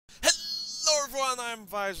everyone, I'm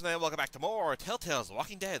Vizon and welcome back to more Telltale's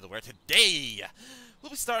Walking Dead, where today we'll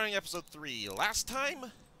be starting episode 3. Last time,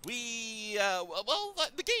 the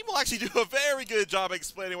game will actually do a very good job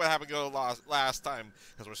explaining what happened last time,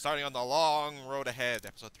 because we're starting on the long road ahead,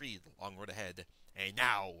 episode 3, the long road ahead. And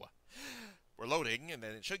now, we're loading, and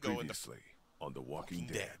then it should go Previously on The Walking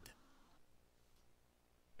Dead.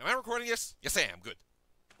 Am I recording this? Yes, I am. Good.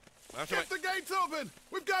 Get the gates open!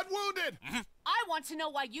 We've got wounded! I want to know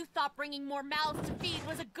why you thought bringing more mouths to feed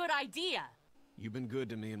was a good idea. You've been good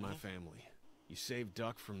to me and my family. You saved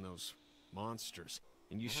Duck from those monsters,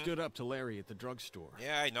 and you stood up to Larry at the drugstore.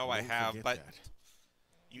 Yeah, I know I have, but...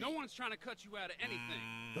 No one's trying to cut you out of anything.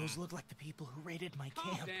 Those look like the people who raided my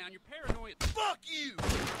Calm camp. down, you're paranoid. Fuck you!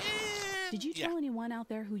 Did you tell anyone out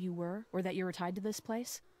there who you were, or that you were tied to this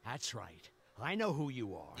place? That's right. I know who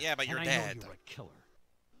you are. Yeah, but you're and dead. I know you're a killer.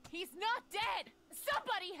 He's not dead!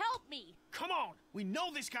 Somebody help me! Come on! We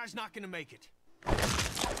know this guy's not gonna make it.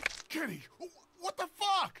 Kenny, what the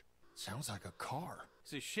fuck? Sounds like a car.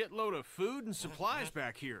 It's a shitload of food and supplies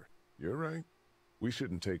back here. You're right. We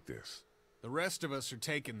shouldn't take this. The rest of us are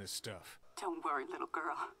taking this stuff. Don't worry, little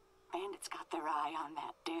girl. Bandits got their eye on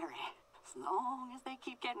that dairy. As long as they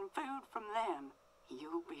keep getting food from them,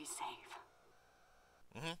 you'll be safe.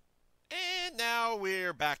 And now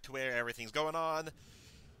we're back to where everything's going on.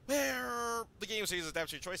 Where the game series is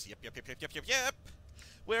damage your choice. Yep.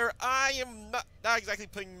 Where I am not exactly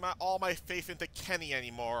putting all my faith into Kenny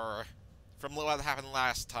anymore. From what happened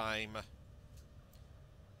last time.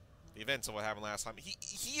 The events of what happened last time.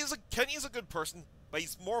 Kenny is a good person, but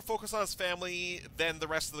he's more focused on his family than the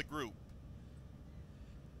rest of the group.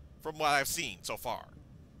 From what I've seen so far.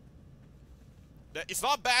 It's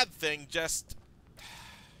not a bad thing, just...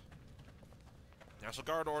 National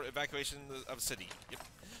Guard or evacuation of the city. Yep.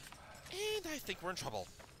 And I think we're in trouble.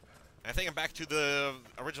 I think I'm back to the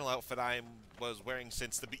original outfit I was wearing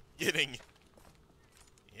since the beginning.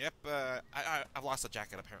 Yep, I've lost the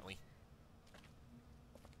jacket apparently.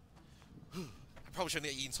 I probably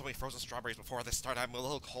shouldn't have eaten so many frozen strawberries before this start. I'm a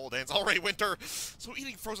little cold and it's already winter, so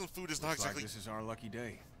eating frozen food is not exactly... Like this is our lucky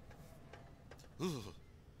day.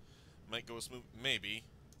 Might go smooth, maybe.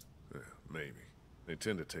 Yeah, maybe. They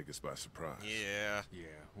tend to take us by surprise. Yeah. Yeah,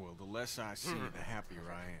 well, the less I see, the happier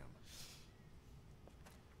I am.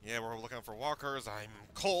 Yeah, we're looking for walkers. I'm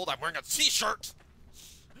cold. I'm wearing a t-shirt.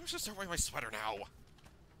 I should start wearing my sweater now.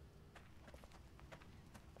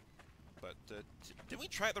 But, did we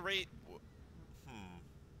try at the rate?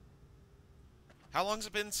 How long has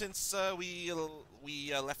it been since we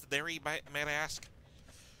left the dairy, may I ask?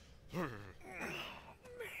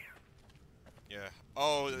 Yeah.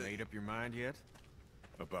 Oh. You made up your mind yet?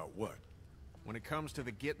 About what? When it comes to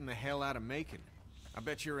the getting the hell out of Macon, I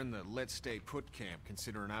bet you're in the let's stay put camp,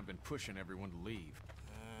 considering I've been pushing everyone to leave.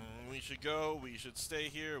 We should go. We should stay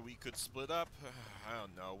here. We could split up. I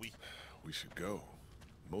don't know. We should go.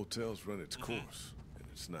 Motel's run its course, and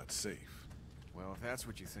it's not safe. Well, if that's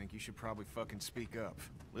what you think, you should probably fucking speak up.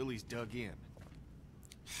 Lily's dug in.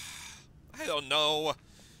 I don't know.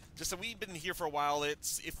 Just that we've been here for a while.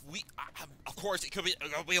 It's if we, of course, it could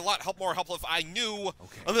be a lot more helpful if I knew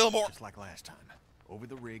a little more. Just like last time. Over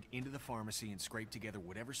the rig, into the pharmacy, and scrape together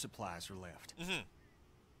whatever supplies are left.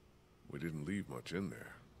 We didn't leave much in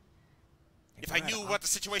there. If I knew what the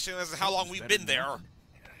situation is and how long we've been there,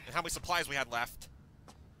 and how many supplies we had left.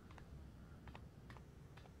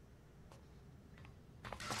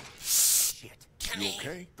 Shit. Kenny. You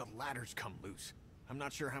okay? The ladder's come loose. I'm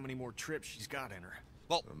not sure how many more trips she's got in her.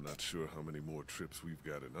 Well, I'm not sure how many more trips we've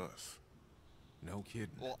got in us. No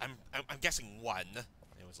kidding. well, I'm guessing one.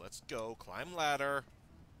 Anyways, let's go. Climb ladder.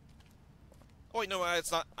 Oh wait, no,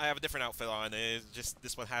 it's not. I have a different outfit on. It's just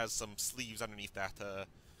this one has some sleeves underneath that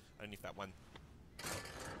one.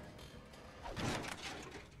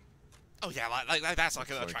 Oh yeah, like that's not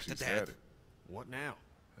gonna Looks attract like the she's had dead. it. What now?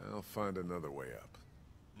 I'll find another way up.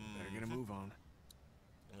 Better get a move on.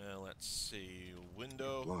 Let's see.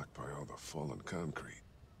 Window. Blocked by all the fallen concrete.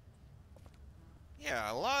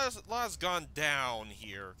 Yeah, a lot's gone down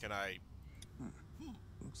here. Can I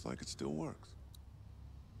Looks like it still works.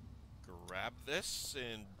 grab this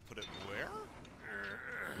and put it where?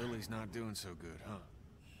 Lily's not doing so good, huh?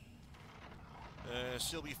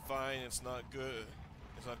 She'll be fine. It's not good.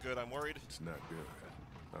 It's not good. I'm worried. It's not good.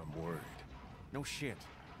 I'm worried. No shit.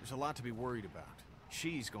 There's a lot to be worried about.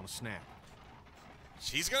 She's gonna snap.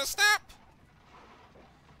 She's gonna snap!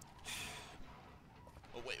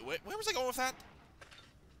 Oh, wait, where was I going with that?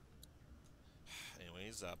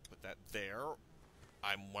 Anyways, put that there.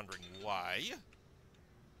 I'm wondering why.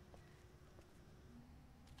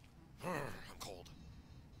 I'm cold.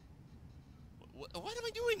 What am I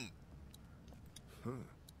doing?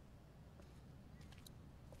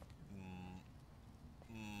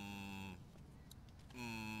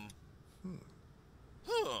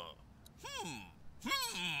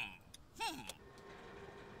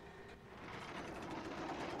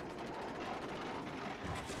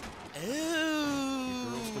 You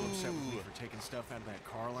girls still upset with me for taking stuff out of that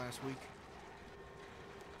car last week?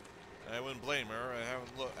 I wouldn't blame her. I haven't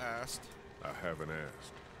asked. I haven't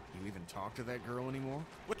asked. You even talk to that girl anymore?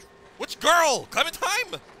 Which girl?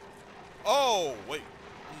 Clementine? Oh, wait.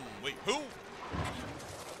 Wait, who?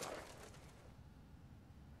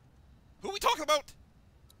 Who are we talking about?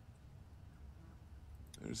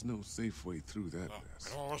 There's no safe way through that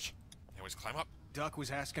mess. Gosh. Anyways, climb up. Duck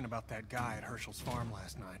was asking about that guy at Herschel's farm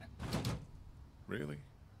last night. Really?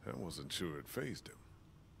 I wasn't sure it fazed him.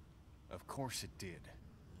 Of course it did.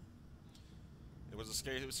 It was a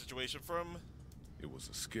scary situation for him. It was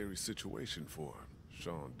a scary situation for him.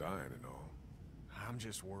 Sean dying and all. I'm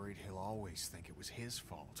just worried he'll always think it was his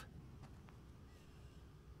fault.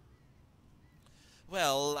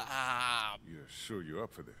 Well, You're sure you're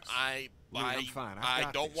up for this? I'm fine. I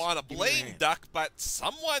don't want to blame Duck, but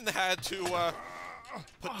someone had to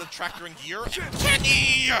put the tractor in gear.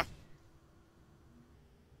 Kenny!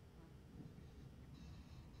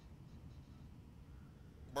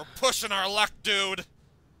 We're pushing our luck, dude.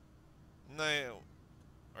 No,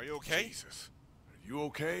 are you okay? Jesus, are you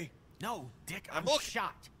okay? No, Dick, I'm I'm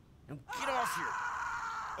shot. Now get off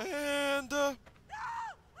here. And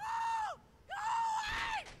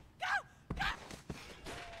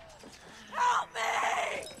Help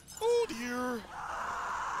me! oh dear.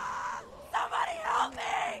 Somebody help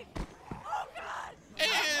me! Oh, God!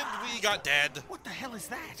 And we got dead. What the hell is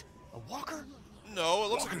that? A walker? No, it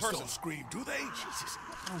looks like a Walkers person. don't scream, do they? Jesus,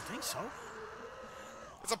 I don't think so.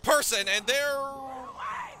 It's a person, and they're...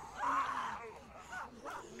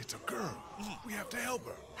 It's a girl. We have to help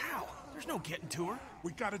her. How? There's no getting to her.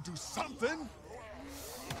 We gotta do something.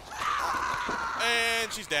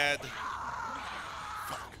 And she's dead.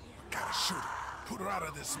 Fuck. Gotta shoot her. Put her out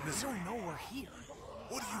of this You misery. don't know we're here.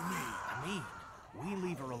 What do you mean? I mean, we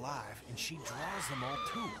leave her alive, and she draws them all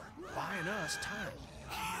to her, buying us time.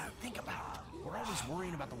 Yeah, think about it. We're always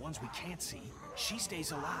worrying about the ones we can't see. She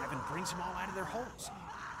stays alive and brings them all out of their holes.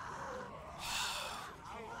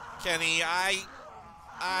 Kenny, I...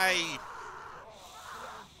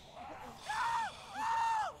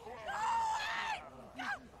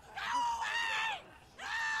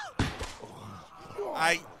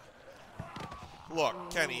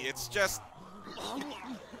 Look, Kenny, it's just...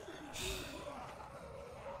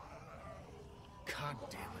 God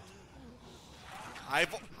damn it.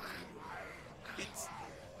 It's...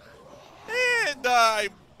 And,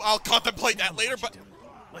 I'll contemplate that later, but...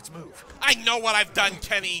 Let's move. I know what I've done,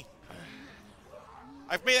 Kenny.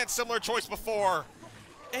 I've made that similar choice before.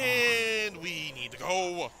 And we need to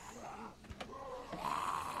go.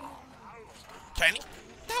 Kenny?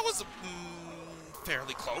 That was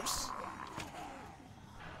fairly close.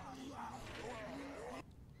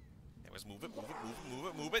 Anyways, move it, move it, move it, move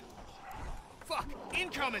it, move it. Fuck!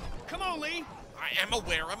 Incoming! Come on, Lee! I am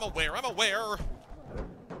aware, I'm aware, I'm aware.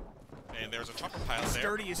 And there's a chopper pile there.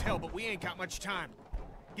 Sturdy as hell, but we ain't got much time.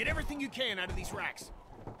 Get everything you can out of these racks.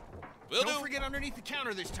 Will Don't do. forget underneath the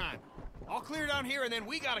counter this time. I'll clear down here and then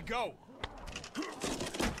we gotta go.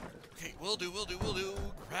 Okay, will do, will do, will do.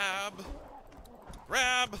 Grab.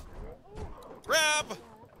 Grab. Grab.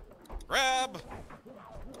 Grab.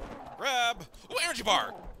 Grab. Ooh, energy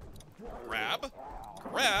bar. Grab.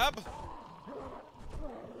 Grab.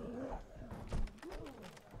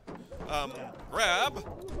 Grab.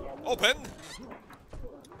 Open.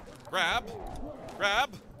 Grab. Grab.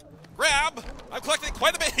 Grab. I'm collecting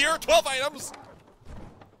quite a bit here. 12 items.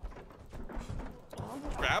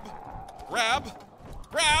 Grab. Grab.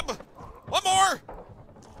 Grab. One more.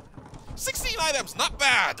 16 items. Not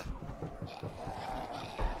bad.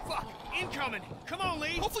 Fuck! Incoming! Come on,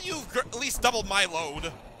 Lee! Hopefully you've at least doubled my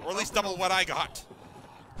load. Or at least double what I got.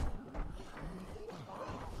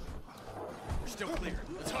 We're still clear.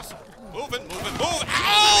 Let's hustle. Moving, moving, move.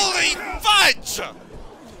 Holy fudge!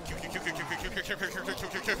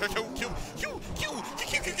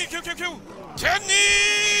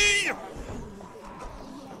 Kenny!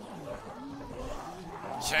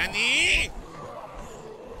 Kenny!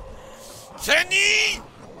 Kenny!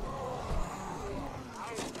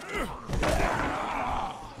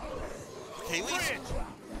 Okay, Lee.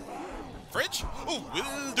 Fridge? Oh,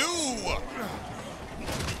 will do!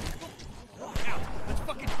 Out! Let's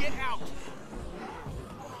fucking get out!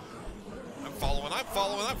 I'm following, I'm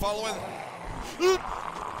following, I'm following.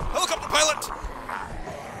 Helicopter pilot!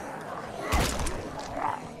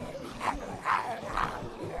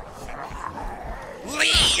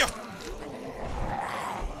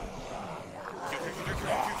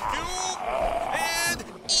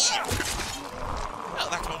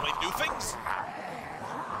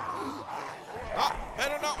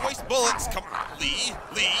 bullets. Come, Lee.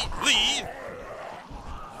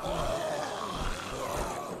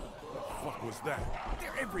 What was that?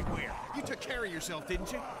 They're everywhere. You took care of yourself,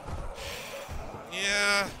 didn't you?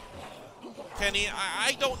 Yeah. Kenny,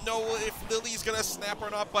 I don't know if Lily's gonna snap or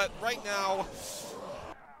not, but right now,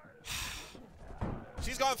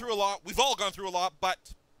 she's gone through a lot. We've all gone through a lot,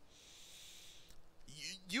 but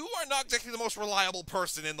you are not exactly the most reliable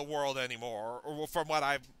person in the world anymore, or from what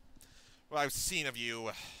I've seen of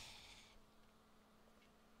you.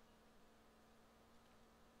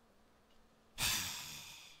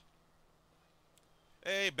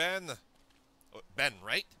 Hey, Ben. Oh, Ben,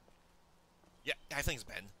 right? Yeah, I think it's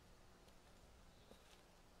Ben.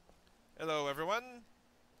 Hello, everyone.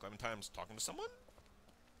 Clementine's talking to someone?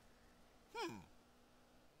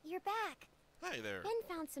 You're back. Hi there. Ben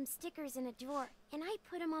found some stickers in a drawer, and I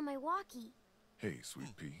put them on my walkie. Hey,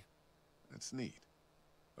 Sweet Pea. That's neat.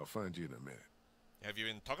 I'll find you in a minute. Have you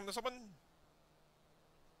been talking to someone?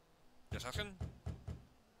 Just asking.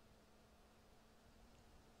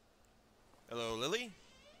 Hello, Lily?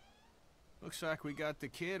 Looks like we got the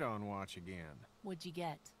kid on watch again. What'd you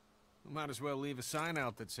get? We might as well leave a sign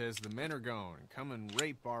out that says the men are gone and come and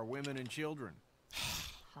rape our women and children.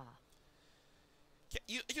 Huh.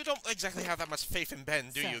 You don't exactly have that much faith in Ben,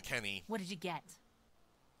 do So, you, Kenny? What did you get?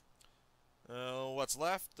 What's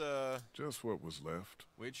left? Just what was left.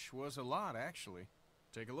 Which was a lot, actually.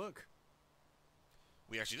 Take a look.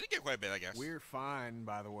 We actually did get quite a bit, I guess. We're fine,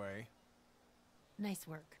 by the way. Nice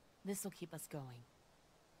work. This'll keep us going.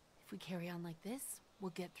 If we carry on like this,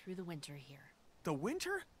 we'll get through the winter here. The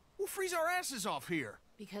winter? We'll freeze our asses off here.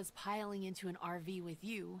 Because piling into an RV with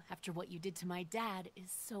you, after what you did to my dad,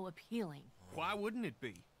 is so appealing. Why wouldn't it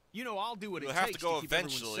be? You know I'll do what We'll it have takes to go keep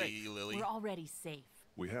everyone eventually, safe. Lily. We're already safe.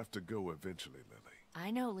 We have to go eventually, Lily.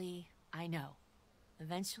 I know, Lee. I know.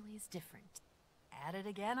 Eventually is different. At it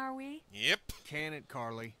again, are we? Yep. Can it,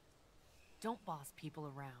 Carly? Don't boss people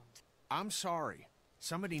around. I'm sorry.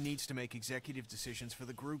 Somebody needs to make executive decisions for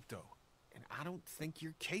the group, though. And I don't think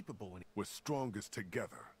you're capable in it. We're strongest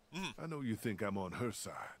together. I know you think I'm on her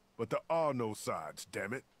side, but there are no sides,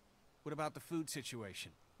 damn it. What about the food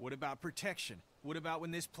situation? What about protection? What about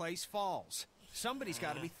when this place falls? Somebody's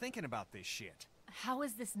got to be thinking about this shit. How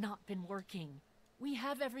has this not been working? We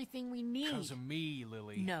have everything we need. Because of me,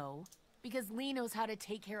 Lily. No, because Lee knows how to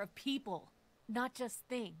take care of people, not just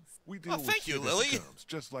things. We deal with thank you, shit as Lily. it comes,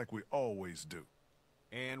 just like we always do.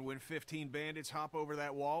 And when 15 bandits hop over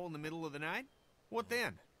that wall in the middle of the night? What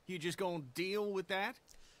then? You just gonna deal with that?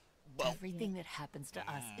 Well, Everything that happens to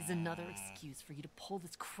us is another excuse for you to pull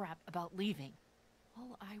this crap about leaving.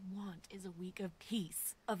 All I want is a week of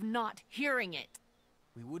peace, of not hearing it.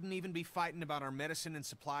 We wouldn't even be fighting about our medicine and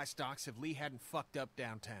supply stocks if Lee hadn't fucked up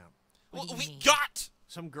downtown. What do you we mean? got!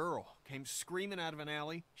 Some girl came screaming out of an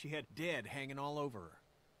alley. She had dead hanging all over her.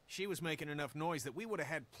 She was making enough noise that we would have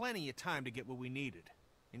had plenty of time to get what we needed.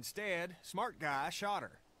 Instead, smart guy shot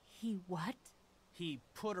her. He what? He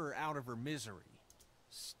put her out of her misery.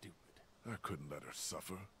 Stupid. I couldn't let her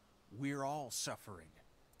suffer. We're all suffering.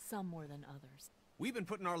 Some more than others. We've been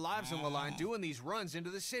putting our lives on the line doing these runs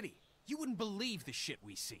into the city. You wouldn't believe the shit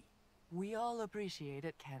we see. We all appreciate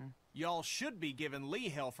it, Ken. Y'all should be giving Lee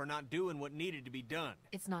hell for not doing what needed to be done.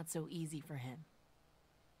 It's not so easy for him.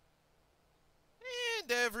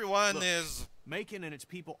 And everyone Look, is... Macon and its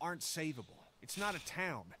people aren't savable. It's not a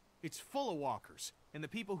town. It's full of walkers. And the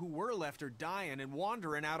people who were left are dying and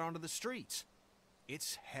wandering out onto the streets.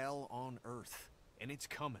 It's hell on earth. And it's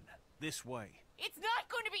coming. This way. It's not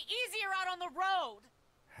going to be easier out on the road!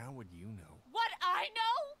 How would you know? What I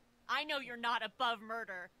know? I know you're not above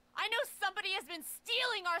murder. I know somebody has been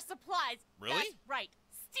stealing our supplies. Really? That's right.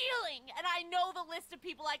 Stealing! And I know the list of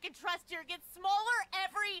people I can trust here gets smaller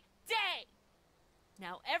every day.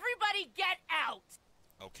 Now everybody get out!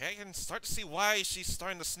 Okay, I can start to see why she's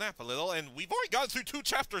starting to snap a little, and we've already gone through 2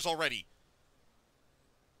 chapters already.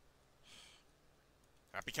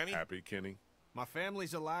 Happy, Kenny? Happy, Kenny? My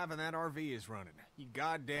family's alive and that RV is running. You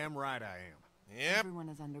goddamn right I am. Yep. Everyone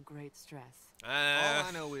is under great stress. All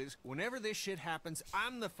I know is, whenever this shit happens,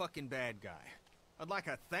 I'm the fucking bad guy. I'd like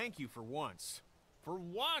a thank you for once. For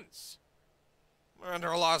once! We're under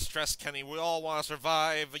a lot of stress, Kenny. We all want to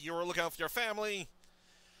survive. You were looking out for your family.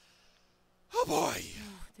 Oh, boy.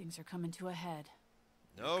 Things are coming to a head.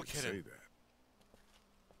 No You could say kidding. that.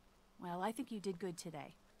 Well, I think you did good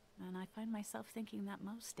today. And I find myself thinking that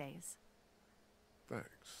most days.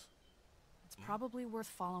 Thanks. It's probably worth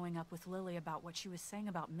following up with Lily about what she was saying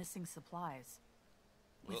about missing supplies.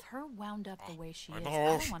 With her wound up the way she is, I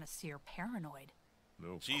don't want to see her paranoid.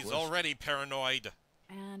 No She's question. already paranoid.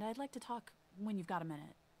 And I'd like to talk when you've got a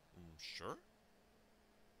minute. Sure.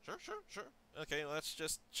 Sure, sure, sure. Okay, let's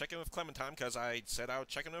just check in with Clementine, because I said I would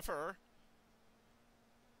check in with her.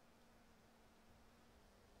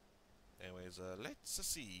 Anyways, let's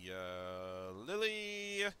see.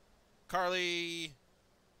 Lily, Carly,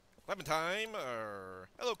 Clementine, or...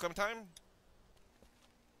 Hello, Clementine.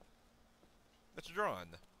 Mr. Drawn.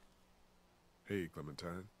 Hey,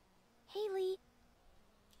 Clementine. Haley,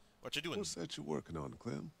 What you doing? What's that you're working on,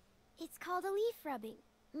 Clem? it's called a leaf rubbing.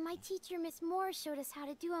 My teacher, Miss Moore, showed us how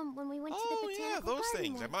to do them when we went to the Oh, botanical yeah, those garden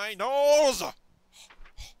things. once. And my nose!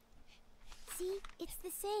 See, it's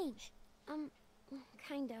the same.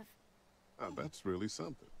 Kind of. Oh, that's really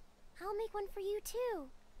something. I'll make one for you too.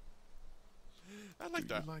 I like Do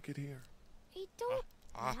that. you like it here? I don't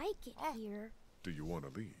like it here. Do you want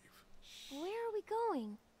to leave? Where are we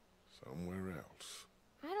going? Somewhere else.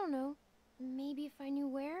 I don't know. Maybe if I knew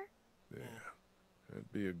where? Yeah,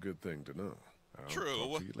 that'd be a good thing to know. I'll True.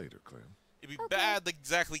 talk to you later, Clem. It'd be bad to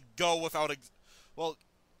exactly go without... Well,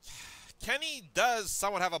 Kenny does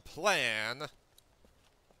somewhat have a plan.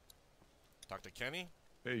 Talk to Kenny?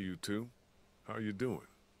 Hey, you two. How you doing?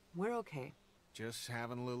 We're okay. Just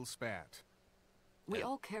having a little spat. We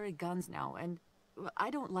all carry guns now, and I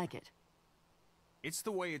don't like it. It's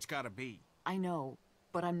the way it's gotta be. I know,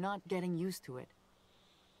 but I'm not getting used to it.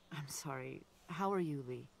 I'm sorry. How are you,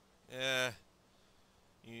 Lee? Yeah.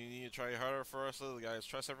 You need to try harder for us, little guys.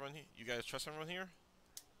 Trust everyone here? You guys trust everyone here?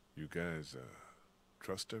 You guys,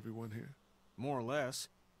 trust everyone here? More or less.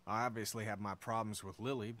 I obviously have my problems with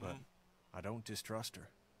Lily, but I don't distrust her.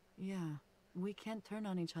 Yeah, we can't turn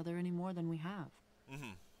on each other any more than we have.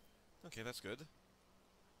 Mm-hmm. Okay, that's good.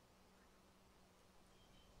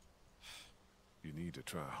 You need to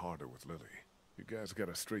try harder with Lily. You guys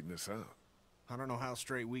gotta straighten this out. I don't know how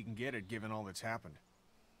straight we can get it given all that's happened.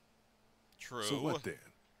 True. So what then?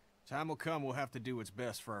 Time will come we'll have to do what's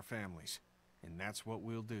best for our families. And that's what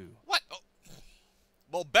we'll do. What? Oh.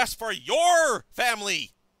 Well, best for your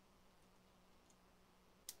family!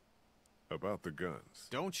 About the guns.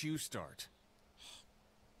 Don't you start.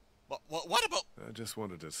 What about... I just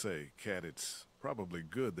wanted to say, Kat, it's probably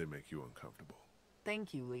good they make you uncomfortable.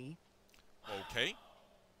 Thank you, Lee. Okay.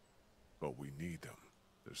 But we need them.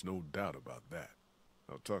 There's no doubt about that.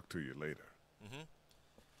 I'll talk to you later. Mm-hmm.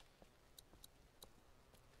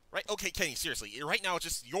 Right, okay, Kenny, seriously. Right now, it's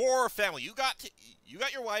just your family. You got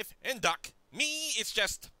your wife and Duck. Me, it's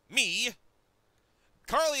just me.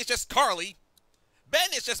 Carly is just Carly. Ben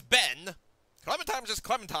is just Ben. Clementine is just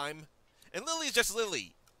Clementine. And Lily is just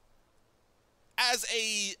Lily. As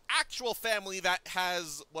a actual family that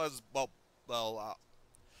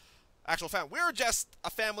actual family. We're just a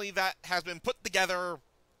family that has been put together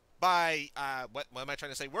by, what am I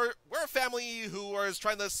trying to say? We're a family who is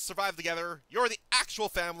trying to survive together. You're the actual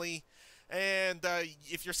family. And,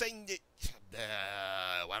 if you're saying,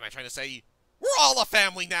 what am I trying to say? We're all a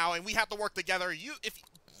family now, and we have to work together.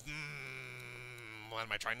 What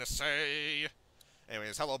am I trying to say?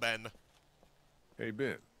 Anyways, hello, Ben. Hey,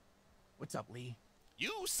 Ben. What's up, Lee?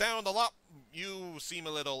 You seem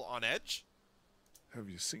a little on edge. Have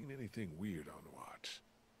you seen anything weird on watch?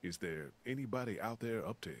 Is there anybody out there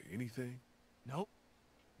up to anything? Nope.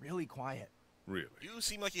 Really quiet. Really? You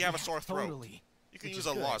seem like you have a sore throat. Totally. You can Which use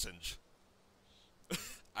is a good. lozenge.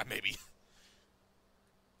 Maybe.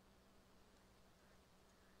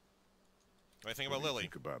 What do you think about Lily?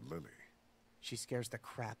 Think about Lily. She scares the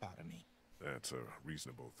crap out of me. That's a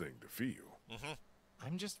reasonable thing to feel. Mm-hmm.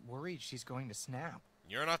 I'm just worried she's going to snap.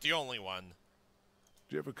 You're not the only one.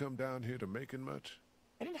 Did you ever come down here to Macon much?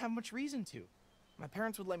 I didn't have much reason to. My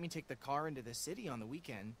parents would let me take the car into the city on the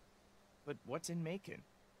weekend. But what's in Macon?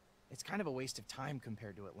 It's kind of a waste of time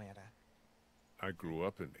compared to Atlanta. I grew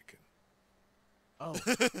up in Macon. Oh,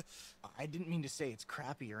 I didn't mean to say it's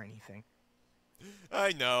crappy or anything.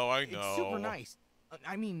 I know. It's super nice.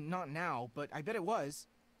 I mean, not now, but I bet it was.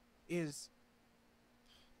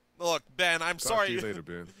 Look, Ben, I'm sorry. Talk to you later,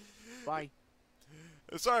 Ben. Bye.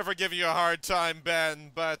 Sorry for giving you a hard time,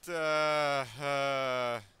 Ben, but,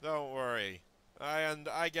 don't worry.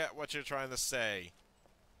 I get what you're trying to say.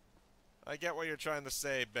 I get what you're trying to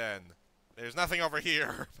say, Ben. There's nothing over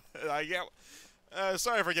here. I get...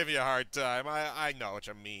 sorry for giving you a hard time. I know what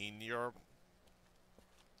you mean.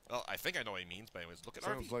 Well, I think I know what he means, but anyways, look at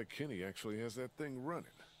Sounds RV. like Kenny actually has that thing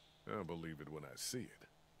running. I'll believe it when I see it.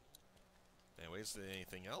 Anyways,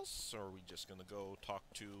 anything else? Or are we just gonna go talk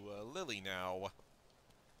to Lily now?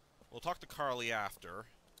 We'll talk to Carly after.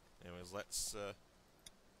 Anyways, let's...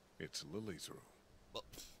 It's Lily's room. Well,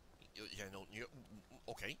 yeah, no,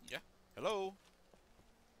 okay, yeah. Hello?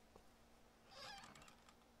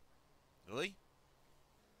 Lily?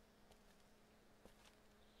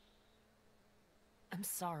 I'm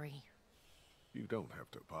sorry. You don't have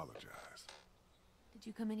to apologize. Did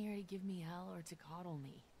you come in here to give me hell or to coddle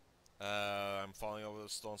me? I'm falling over the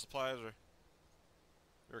stolen supplies, or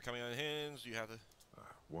you're coming unhinged. You have to. I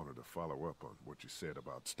wanted to follow up on what you said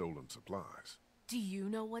about stolen supplies. Do you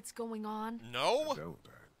know what's going on? No? I don't.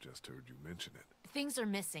 I just heard you mention it. Things are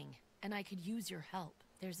missing, and I could use your help.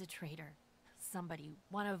 There's a traitor. Somebody,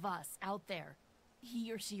 one of us, out there.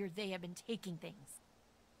 He or she or they have been taking things.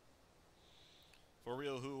 For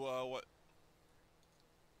real, who, what?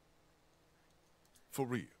 For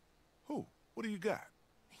real? Who? What do you got?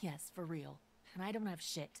 Yes, for real. And I don't have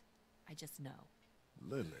shit. I just know.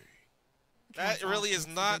 Lily. That really is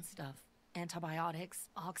not... Good stuff. Antibiotics,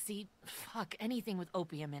 oxy, fuck, anything with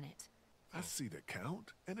opium in it. I see the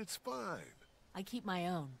count, and it's fine. I keep my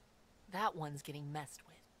own. That one's getting messed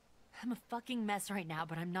with. I'm a fucking mess right now,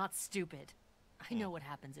 but I'm not stupid. I know what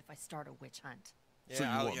happens if I start a witch hunt. Yeah, so you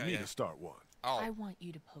want me to start one? Oh. I want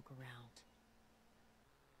you to poke around.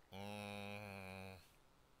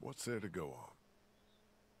 What's there to go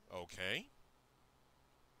on? Okay.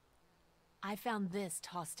 I found this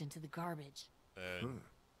tossed into the garbage.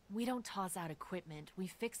 We don't toss out equipment, we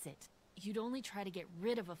fix it. You'd only try to get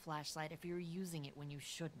rid of a flashlight if you were using it when you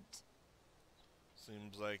shouldn't.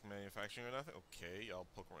 Seems like manufacturing or nothing. Okay, I'll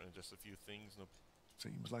poke around in just a few things. Nope.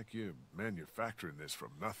 Seems like you're manufacturing this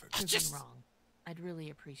from nothing. You're wrong. I'd really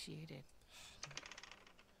appreciate it.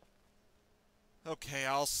 Okay,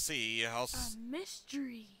 I'll see. A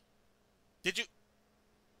mystery. Did you...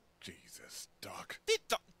 Jesus, Doc.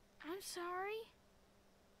 I'm sorry.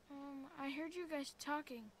 I heard you guys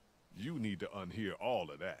talking. You need to unhear all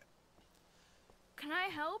of that. Can I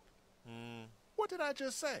help? What did I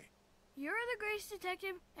just say? You're the Grace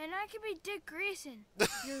Detective, and I can be Dick Grayson,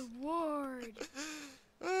 your ward.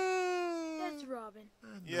 That's Robin.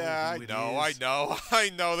 Yeah,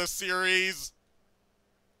 I know the series.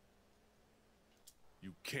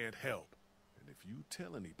 You can't help. And if you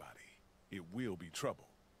tell anybody, it will be trouble.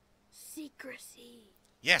 Secrecy.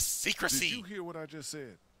 Yes, secrecy. Did you hear what I just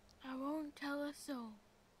said? I won't tell a soul.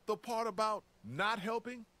 The part about not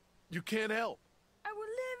helping? You can't help. I will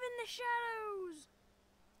live in the shadows.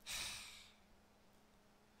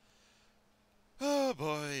 Oh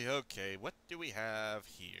boy, okay, what do we have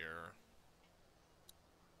here?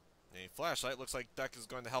 A flashlight. Looks like Duck is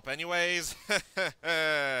going to help anyways.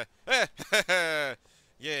 Yeah,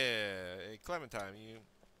 hey, Clementine,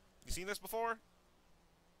 you seen this before?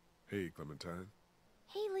 Hey, Clementine.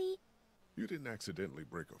 Haley. You didn't accidentally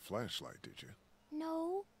break a flashlight, did you?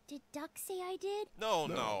 No. Did Duck say I did?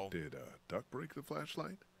 No. Did Duck break the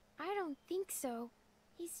flashlight? I don't think so.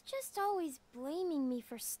 He's just always blaming me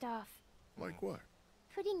for stuff. Like what?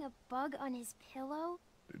 Putting a bug on his pillow.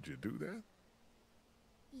 Did you do that?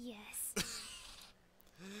 Yes.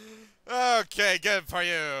 Okay, good for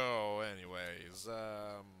you. Anyways,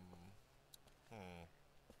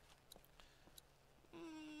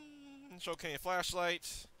 showcase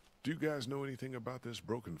flashlight. Do you guys know anything about this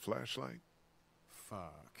broken flashlight?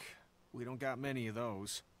 Fuck. We don't got many of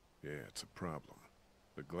those. Yeah, it's a problem.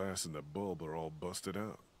 The glass and the bulb are all busted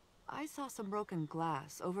out. I saw some broken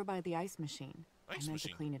glass over by the ice machine. I meant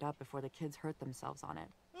to clean it up before the kids hurt themselves on it.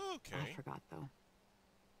 Okay. I forgot, though.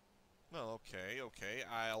 Well, okay.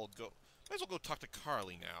 I'll go. Might as well go talk to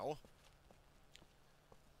Carly now.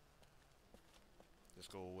 Just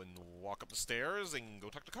go and walk up the stairs and go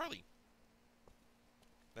talk to Carly.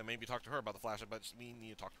 Then maybe talk to her about the flashlight, but we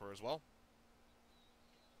need to talk to her as well.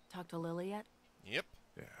 Talk to Lily yet? Yep.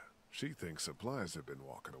 Yeah, she thinks supplies have been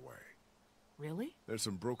walking away. Really? There's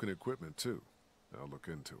some broken equipment, too. I'll look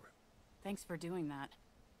into it. Thanks for doing that.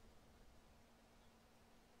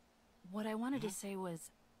 What I wanted to say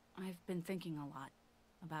was, I've been thinking a lot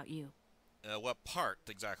about you. What part,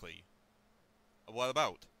 exactly? What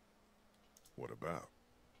about? What about?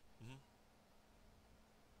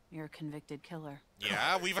 You're a convicted killer.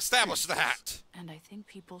 Yeah, we've established that! And I think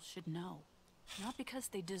people should know. Not because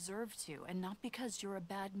they deserve to, and not because you're a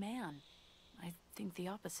bad man. I think the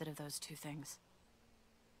opposite of those two things.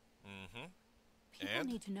 People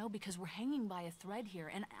need to know because we're hanging by a thread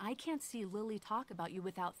here, and I can't see Lily talk about you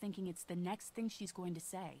without thinking it's the next thing she's going to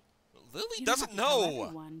say. Lily doesn't know!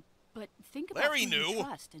 Everyone, but think about Larry who you knew!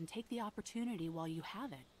 Trust and take the opportunity while you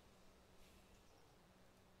have it.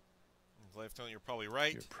 Lifetime, you're probably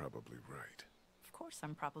right. You're probably right. Of course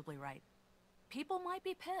I'm probably right. People might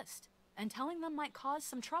be pissed, and telling them might cause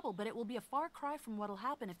some trouble, but it will be a far cry from what'll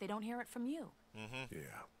happen if they don't hear it from you.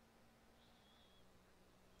 Yeah.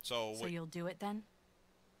 So you'll do it then?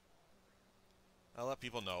 I'll let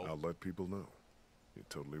people know. I'll let people know. You're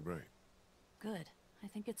totally right. Good. I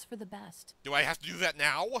think it's for the best. Do I have to do that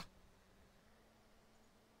now?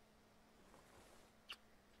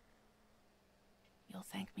 You'll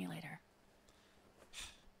thank me later.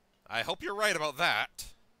 I hope you're right about that.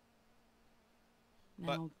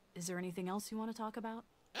 Now, is there anything else you want to talk about?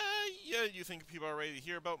 Yeah, you think people are ready to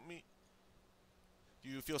hear about me? Do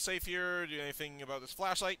you feel safe here? Do you know anything about this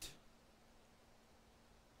flashlight?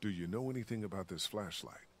 Do you know anything about this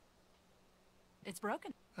flashlight? It's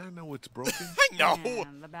broken. I know it's broken. I know!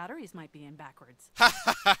 And the batteries might be in backwards.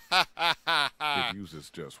 It uses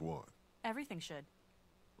just one. Everything should.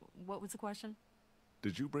 What was the question?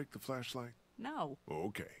 Did you break the flashlight? No.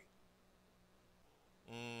 Okay.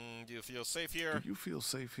 Do you feel safe here? Do you feel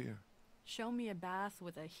safe here? Show me a bath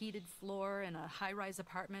with a heated floor in a high-rise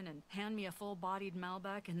apartment and hand me a full-bodied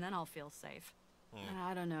Malbec and then I'll feel safe.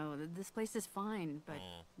 I don't know. This place is fine, but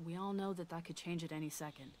we all know that that could change at any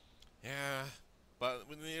second. Yeah, but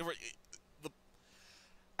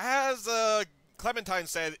as Clementine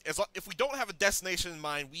said, if we don't have a destination in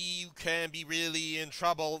mind, we can be really in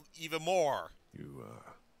trouble even more. You,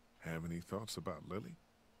 have any thoughts about Lily?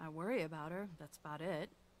 I worry about her, that's about it.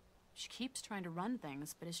 She keeps trying to run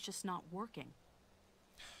things, but it's just not working.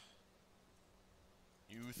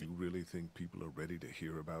 You really think people are ready to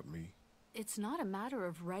hear about me? It's not a matter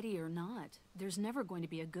of ready or not. There's never going to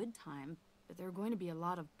be a good time, but there are going to be a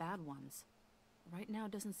lot of bad ones. Right now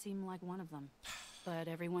doesn't seem like one of them. But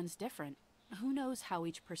everyone's different. Who knows how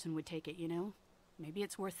each person would take it, you know? Maybe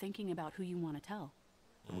it's worth thinking about who you want to tell.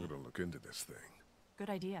 I'm gonna look into this thing. Good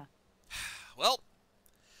idea. Well,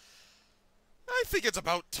 I think it's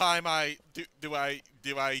about time I do I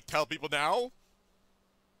tell people now?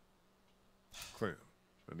 Clem,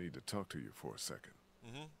 I need to talk to you for a second.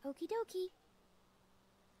 Okie dokie.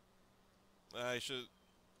 I should...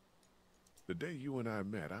 The day you and I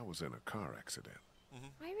met, I was in a car accident.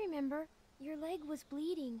 I remember. Your leg was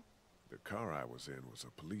bleeding. The car I was in was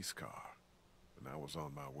a police car, and I was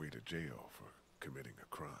on my way to jail for committing a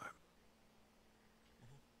crime.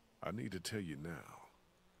 I need to tell you now,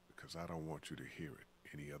 because I don't want you to hear it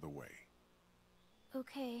any other way.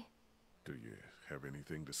 Okay. Do you have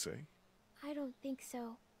anything to say? I don't think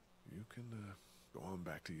so. You can, go on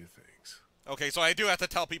back to your things. Okay, so I do have to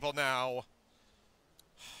tell people now.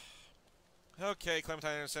 Okay,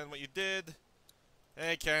 Clementine, I understand what you did.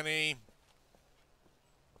 Hey, Kenny.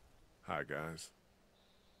 Hi, guys.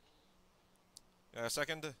 Got a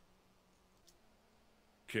second?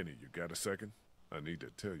 Kenny, you got a second? I need to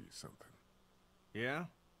tell you something. Yeah?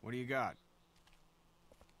 What do you got?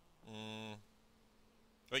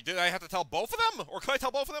 Wait, did I have to tell both of them? Or can I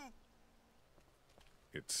tell both of them?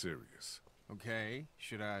 It's serious. Okay,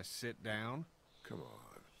 should I sit down? Come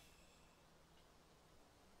on.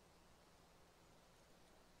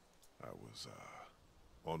 I was,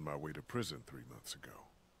 on my way to prison 3 months ago.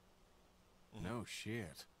 No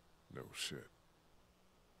shit. No shit.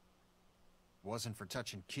 Wasn't for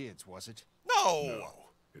touching kids, was it? No! No,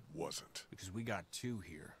 it wasn't. Because we got two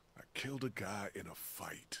here. I killed a guy in a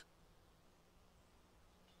fight.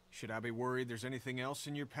 Should I be worried there's anything else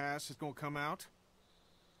in your past that's gonna come out?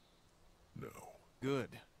 No. Good.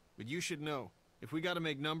 But you should know, if we gotta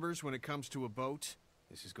make numbers when it comes to a boat,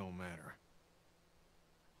 this is gonna matter.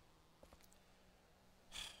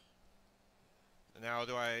 Now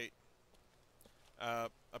do I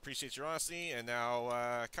appreciate your honesty, and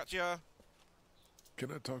now Katya?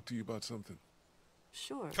 Can I talk to you about something?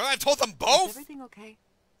 Sure. Couldn't I have told them both? Is everything okay?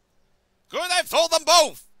 Couldn't I have told them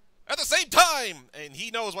both at the same time? And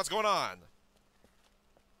he knows what's going on.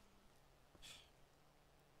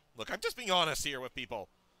 Look, I'm just being honest here with people.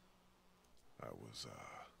 I was,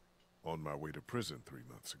 on my way to prison 3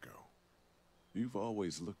 months ago. You've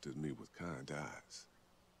always looked at me with kind eyes.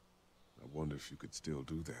 I wonder if you could still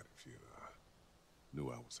do that if you, knew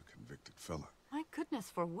I was a convicted felon. My goodness,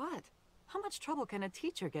 for what? How much trouble can a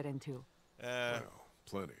teacher get into? Well,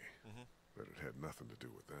 plenty. But it had nothing to do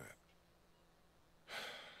with that.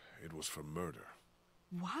 It was for murder.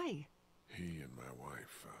 Why? He and my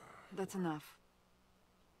wife, That's enough.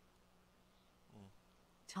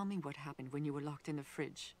 Tell me what happened when you were locked in the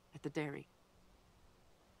fridge at the dairy.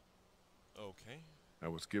 Okay. I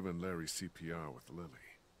was giving Larry CPR with Lily.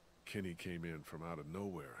 Kenny came in from out of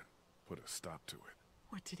nowhere and put a stop to it.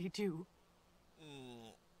 What did he do?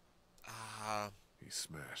 He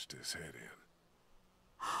smashed his head in.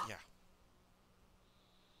 Yeah.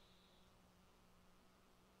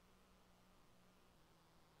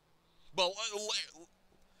 Well,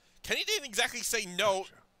 Kenny didn't exactly say no.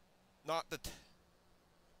 Gotcha. Not that.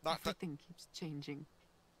 Everything keeps changing.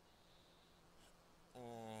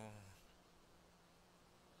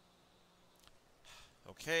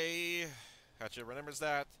 Okay. Hatchet remembers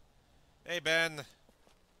that. Hey, Ben.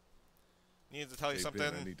 Need to tell you something.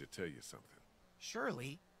 Ben, I need to tell you something.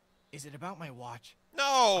 Surely. Is it about my watch?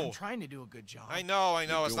 No! I'm trying to do a good job. I know.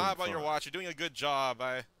 You're It's not doing about your fine. watch. You're doing a good job.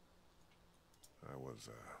 I was,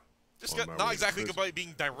 Just on my not way to exactly prison about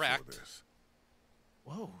being before direct. this.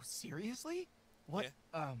 Whoa, seriously? What,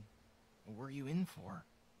 were you in for?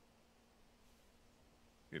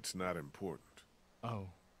 It's not important. Oh.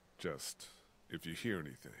 Just, if you hear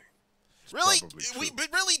anything. it's Really? probably true. We've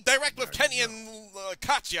been really direct with Now Kenny you and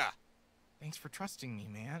Katya. Thanks for trusting me,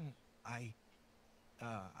 man.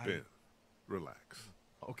 Ben, relax.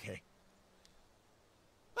 Okay.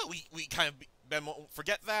 Well, we kind of Ben won't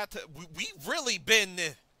forget that. We really been.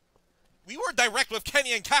 We were direct with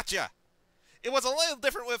Kenny and Katya. It was a little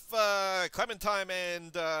different with Clementine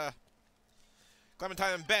and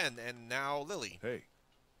Ben, and now Lily. Hey.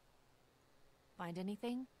 Find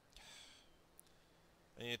anything?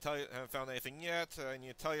 I need to tell you, I haven't found anything yet. I need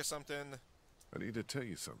to tell you something. I need to tell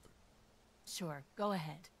you something. Sure, go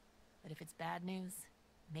ahead. But if it's bad news,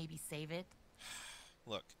 maybe save it.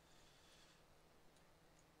 Look.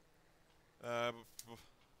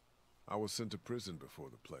 I was sent to prison before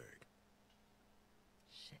the plague.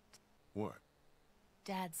 Shit. What?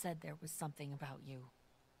 Dad said there was something about you.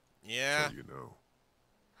 Yeah. So you know.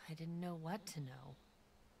 I didn't know what to know.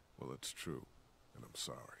 Well, it's true, and I'm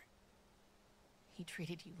sorry. He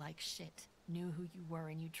treated you like shit, knew who you were,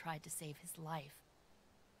 and you tried to save his life.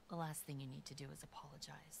 The last thing you need to do is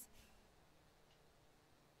apologize.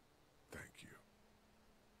 Thank you.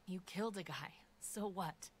 You killed a guy. So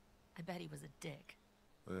what? I bet he was a dick.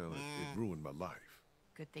 Well, it ruined my life.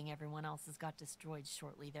 Good thing everyone else's got destroyed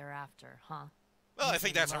shortly thereafter, huh? Well, I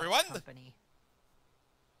think that's everyone. Company.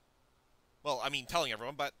 Well, I mean, telling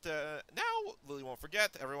everyone, but now Lily won't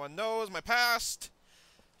forget. Everyone knows my past.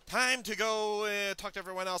 Time to go talk to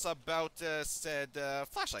everyone else about said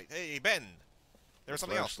flashlight. Hey, Ben. There was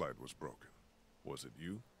something else. The flashlight was broken. Was it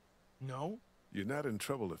you? No. You're not in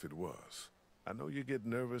trouble if it was. I know you get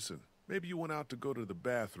nervous and maybe you went out to go to the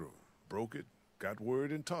bathroom, broke it, got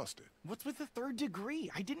word and tossed it. What's with the third degree?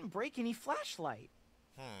 I didn't break any flashlight.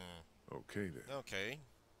 Okay then. Okay.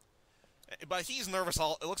 But he's nervous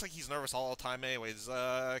all... It looks like he's nervous all the time anyways.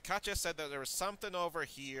 Katya said that there was something over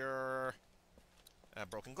here...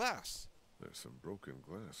 broken glass. There's some broken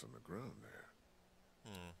glass on the ground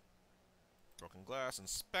there. Broken glass.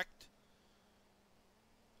 Inspect.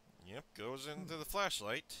 Yep, goes into the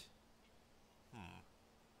flashlight.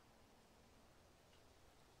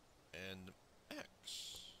 And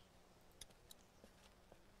X.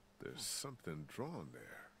 There's something drawn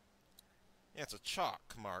there. Yeah, it's a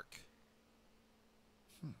chalk mark.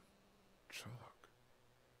 Chalk.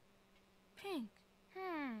 Pink.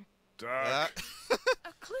 Doc.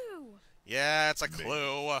 A clue. Yeah, it's a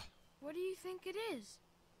clue. What do you think it is?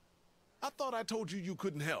 I thought I told you you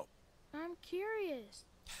couldn't help. I'm curious.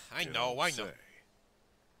 I You know. don't say.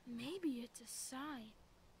 Maybe it's a sign.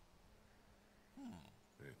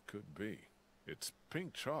 It could be. It's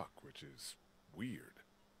pink chalk, which is weird.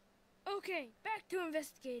 Okay, back to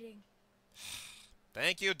investigating.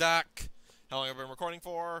 Thank you, Doc. How long have I been recording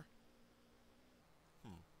for?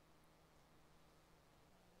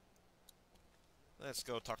 Let's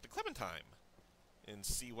go talk to Clementine and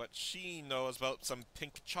see what she knows about some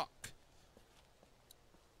pink chalk.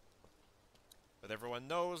 But everyone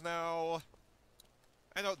knows now.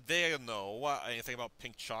 I know they know anything about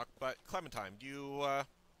pink chalk, but Clementine, do you,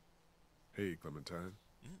 Hey, Clementine.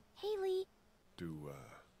 Haley. Do,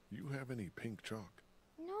 you have any pink chalk?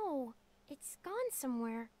 No, it's gone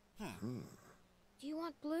somewhere. Do you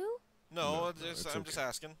want blue? No, No, it's it's I'm just okay.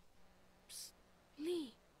 asking.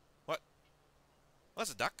 Lee, What?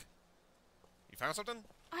 What's a duck? You found something?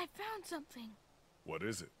 I found something. What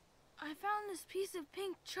is it? I found this piece of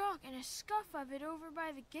pink chalk and a scuff of it over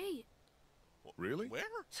by the gate. Really? Where?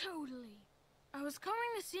 Totally. I was combing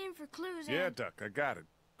the scene for clues Yeah, and... Duck, I got it.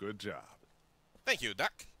 Good job. Thank you,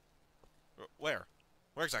 Duck. Where?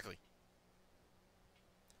 Where exactly?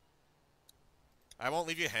 I won't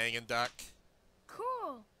leave you hanging, Duck.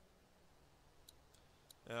 Cool.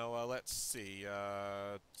 Now, let's see.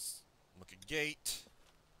 Let's look at gate.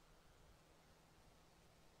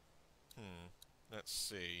 Let's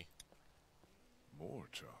see. More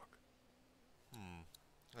chalk.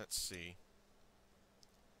 Let's see.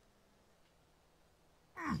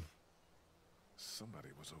 Somebody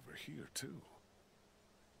was over here, too.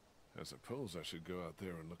 I suppose I should go out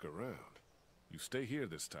there and look around. You stay here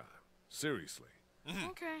this time. Seriously.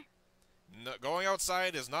 Okay. No, going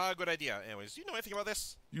outside is not a good idea. Anyways, do you know anything about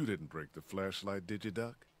this? You didn't break the flashlight, did you,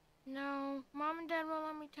 Duck? No, Mom and Dad won't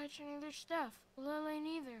let me touch any of their stuff. Lily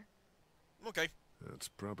neither. Okay. That's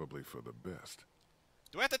probably for the best.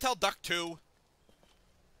 Do I have to tell Duck too?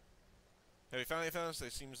 Have you found anything else? They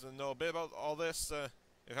seems to know a bit about all this. Have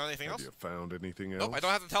you found anything else? Have you found anything else? Nope, I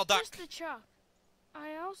don't have to tell Duck. Just the chalk.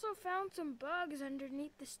 I also found some bugs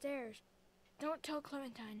underneath the stairs. Don't tell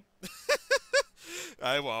Clementine.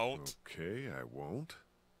 I won't. Okay, I won't.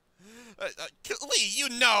 Lee, you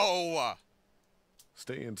know.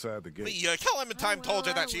 Stay inside the gate. Lee, Clementine told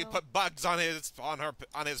you that she'd put bugs on his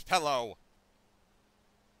pillow.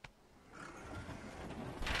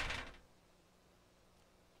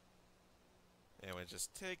 Anyway,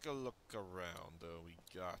 just take a look around. We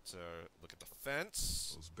got look at the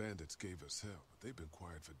fence. Those bandits gave us hell, but they've been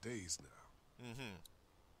quiet for days now.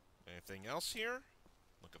 Anything else here?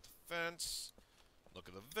 Look at the fence. Look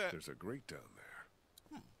at the vet. There's a grate down there.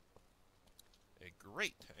 A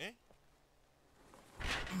grate, eh?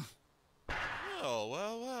 Well,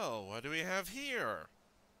 well, well. What do we have here?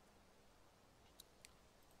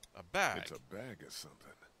 A bag. It's a bag of something.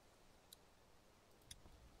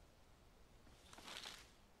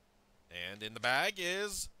 And in the bag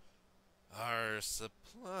is our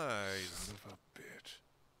supplies. Son of a bitch.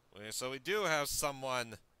 So we do have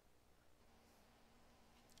someone.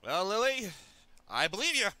 Well, Lily, I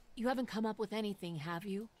believe you. You haven't come up with anything, have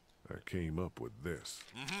you? I came up with this.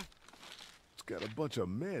 It's got a bunch of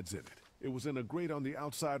meds in it. It was in a grate on the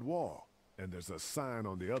outside wall. And there's a sign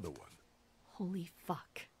on the other one. Holy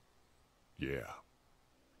fuck. Yeah.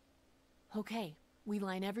 Okay, we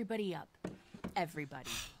line everybody up. Everybody.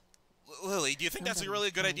 Lily, do you think that's a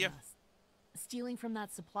really good idea? Stealing from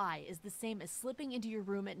that supply is the same as slipping into your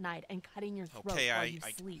room at night and cutting your throat while you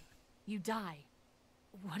sleep. You die.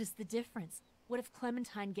 What is the difference? What if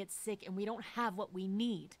Clementine gets sick and we don't have what we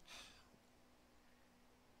need?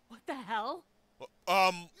 What the hell? You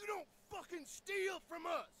don't fucking steal from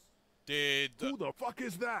us! Who the fuck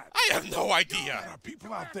is that? I have no idea! There are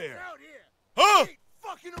people out there! Huh? Ain't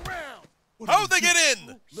fucking around! How'd they get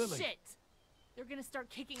in? Lily. Shit! They're gonna start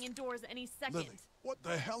kicking in doors any second. Lily, what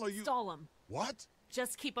the hell are you... Stall them. What?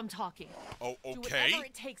 Just keep them talking. Oh, okay. Do whatever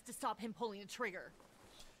it takes to stop him pulling the trigger.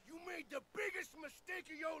 You made the biggest mistake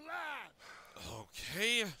of your life!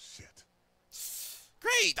 Okay. Shit.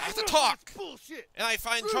 Great, I have to talk! Bullshit! And I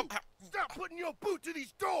find trouble... Stop putting your boot to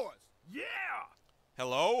these doors! Yeah!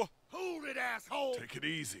 Hello? Hold it, asshole! Take it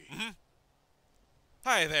easy.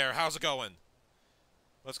 Hi there, how's it going?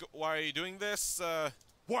 Let's go. Why are you doing this?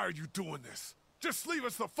 Why are you doing this? Just leave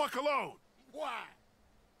us the fuck alone! Why?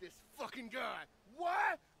 This fucking guy.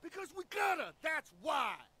 Why? Because we gotta! That's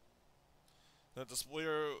why!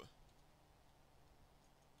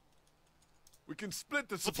 We can split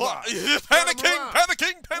the supply.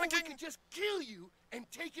 Panicking! We can just kill you and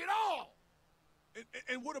take it all!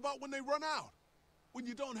 And what about when they run out? When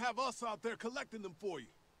you don't have us out there collecting them for you?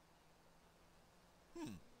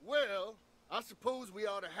 Well, I suppose we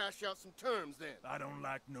ought to hash out some terms then. I don't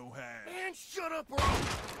like no hash. Man, shut up or I'll...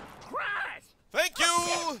 Christ! Thank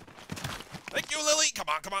you! Thank you, Lily! Come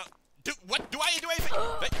on! What? Do I do anything?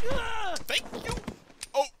 Thank you!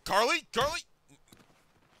 Oh, Carly!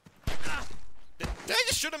 Did I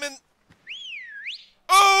just shoot him in?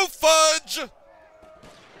 Oh, fudge!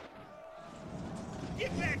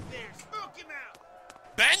 Get back there! Smoke him out!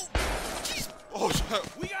 Ben? Jeez! Oh,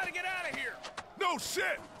 We gotta get out of here! No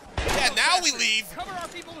shit! yeah, now we leave! Cover our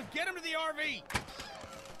people and get them to the RV!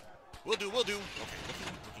 We'll do. Okay, looking.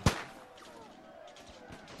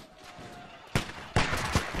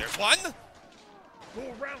 There's one! Go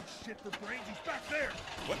around, shit for brains. He's back there!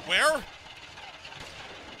 What, where?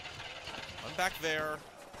 One back there.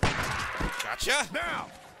 Gotcha! Now!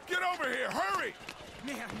 Get over here! Hurry!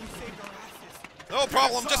 Man, we saved our asses. No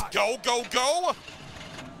problem, just go!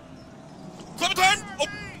 Clementine! Oh!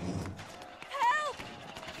 Help!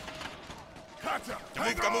 Gotcha!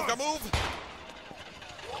 Go move!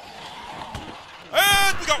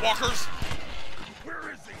 And we got walkers!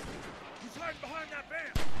 Where is he? He's hiding behind that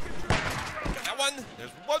van. Get your ass around Got that one.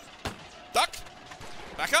 There's one. Duck.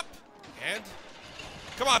 Back up. And...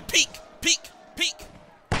 come on, peek!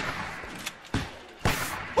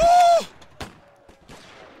 Woo!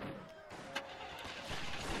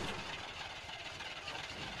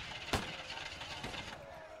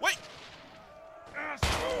 Wait!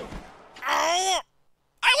 asshole! Ow!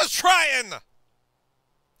 I was trying!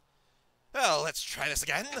 Well, let's try this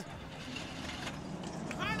again.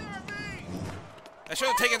 I should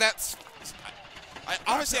have taken that...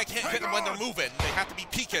 Obviously, I can't hit them when they're moving. They have to be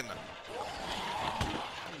peeking.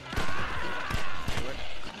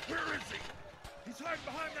 Where is he? He's hiding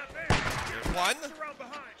behind that van. There's one. Around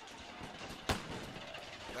behind.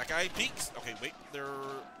 That guy peeks. Okay, wait.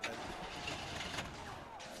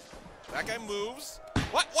 That guy moves.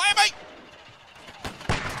 What? Why am I...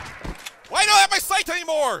 why don't I have my sight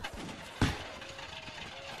anymore?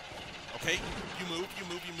 Okay, you move, you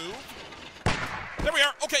move, you move. There we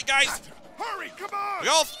are. Okay, guys. Hurry, come on!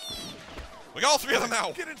 We got all three of them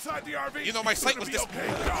now. Get inside the RV. You know my sight was this. Okay.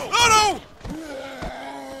 Go. Oh no!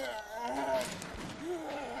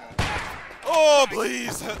 Oh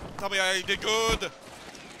please, tell me I did good.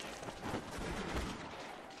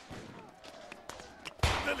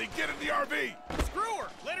 Lily, get in the RV. Screw her.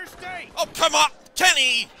 Let her stay. Oh come on,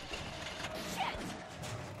 Kenny!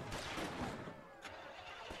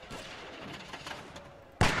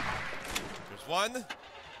 There's one.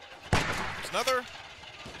 There's another.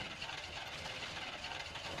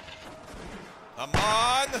 Come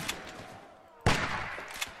on!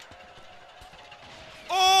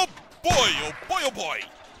 Oh boy, oh boy, oh boy!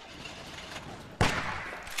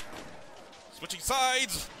 Switching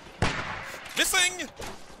sides. Missing!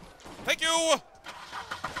 Thank you!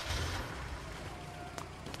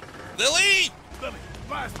 Lily! Lily,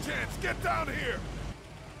 last chance, get down here!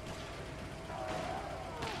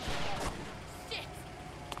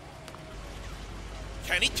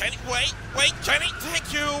 Kenny, wait, Kenny,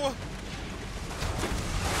 thank you!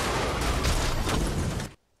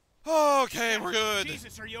 Okay, we're good.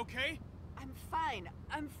 Jesus, are you okay? I'm fine.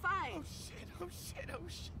 I'm fine. Oh shit, oh shit, oh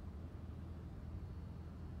shit.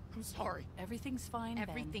 I'm sorry. Everything's fine, Ben.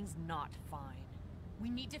 Everything's not fine. We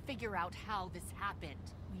need to figure out how this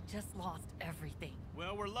happened. We just lost everything.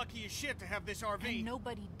 Well, we're lucky as shit to have this RV. And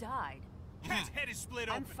nobody died. Cat's head is split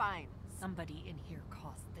open. I'm fine. Somebody in here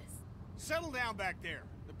caused this. Settle down back there.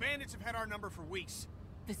 The bandits have had our number for weeks.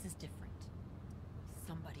 This is different.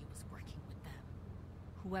 Somebody was working with them.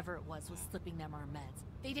 Whoever it was slipping them our meds.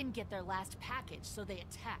 They didn't get their last package, so they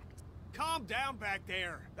attacked. Calm down back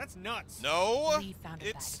there. That's nuts. No, We found a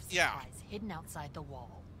bag of supplies hidden outside the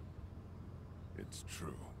wall. It's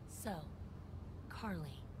true. So,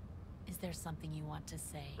 Carly, is there something you want to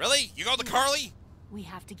say? Really? You go to Carly? We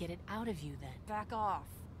have to get it out of you then. Back off.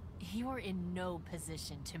 You're in no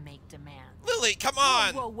position to make demands. Lily, come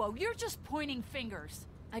on! Whoa, whoa, you're just pointing fingers.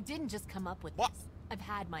 I didn't just come up with What? this. I've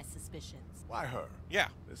had my suspicions. Why her? Yeah.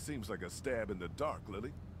 It seems like a stab in the dark,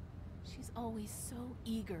 Lily. She's always so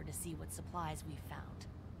eager to see what supplies we found.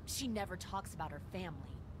 She never talks about her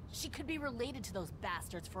family. She could be related to those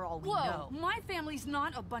bastards for all we know. Whoa, my family's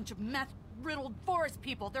not a bunch of meth-riddled forest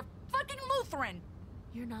people. They're fucking Lutheran.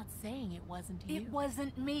 You're not saying it wasn't you. It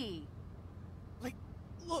wasn't me. Like,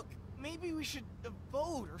 look, maybe we should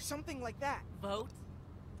vote or something like that. Vote?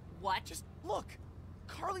 What? Just look.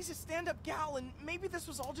 Carly's a stand-up gal, and maybe this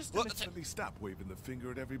was all just a Lily, stop waving the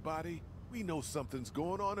finger at everybody. We know something's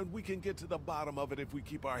going on, and we can get to the bottom of it if we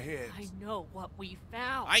keep our heads. I know what we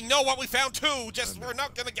found. I know what we found too. Just we're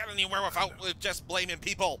not gonna get anywhere without just blaming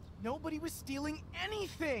people. Nobody was stealing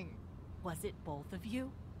anything. Was it both of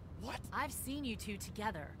you? What? I've seen you two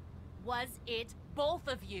together. Was it both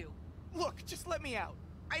of you? Look, just let me out.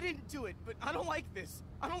 I didn't do it, but I don't like this.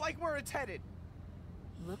 I don't like where it's headed.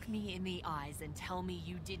 Look me in the eyes and tell me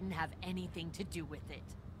you didn't have anything to do with it.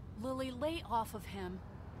 Lily, lay off of him.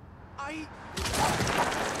 Ooh!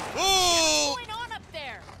 What's going on up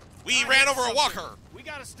there? We ran over a walker. We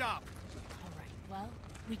gotta stop. All right, well,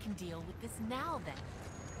 we can deal with this now then.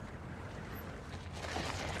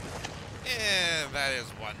 That is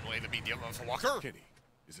one way to be dealing with a walker. Kenny,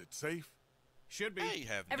 is it safe? Should be. I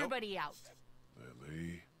have Everybody out.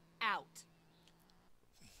 Lily. Out.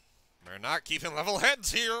 We're not keeping level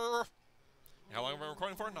heads here. How long are we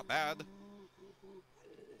recording for? Not bad.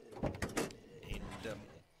 And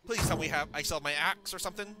please tell me I still have my axe or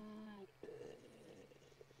something.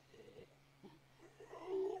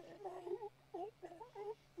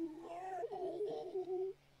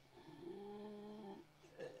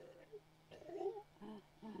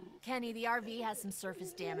 Kenny, the RV has some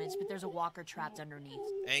surface damage, but there's a walker trapped underneath.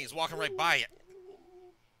 And he's walking right by it.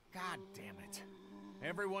 God damn it.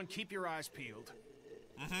 Everyone keep your eyes peeled.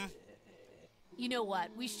 Mm-hmm. You know what?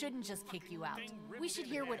 We shouldn't just kick you out. We should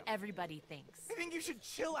hear what everybody thinks. I think you should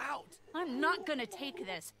chill out. I'm not gonna take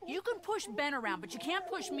this. You can push Ben around, but you can't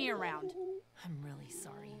push me around. I'm really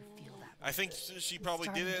sorry you feel that way. I think she probably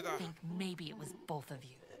did it. I think maybe it was both of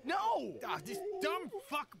you. No! This dumb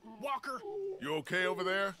fuck walker. You okay over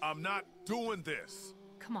there? I'm not doing this.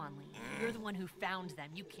 Come on, Lee. You're the one who found them.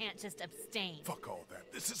 You can't just abstain. Fuck all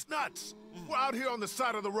that. This is nuts. We're out here on the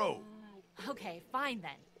side of the road. Okay, fine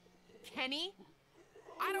then. Kenny?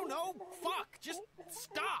 I don't know. Fuck. Just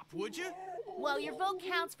stop, would you? Well, your vote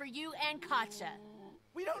counts for you and Katja.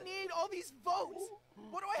 We don't need all these votes.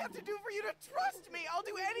 What do I have to do for you to trust me? I'll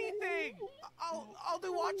do anything. I'll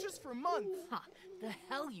do watches for months. Huh, the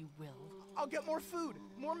hell you will. I'll get more food,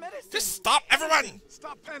 more medicine. Just stop, everyone!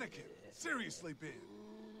 Stop panicking. Seriously, Ben.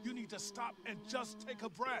 You need to stop and just take a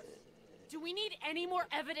breath. Do we need any more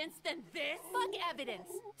evidence than this? Fuck evidence.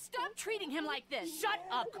 Stop treating him like this. Shut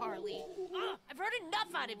up, Carly. I've heard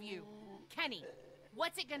enough out of you. Kenny,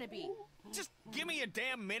 what's it gonna be? Just give me a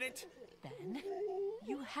damn minute. Ben,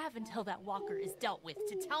 you have until that walker is dealt with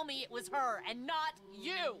to tell me it was her and not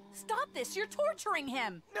you. Stop this. You're torturing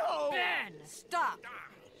him. No! Ben, stop.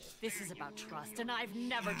 This is about trust, and I've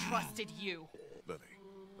never trusted you. Lily,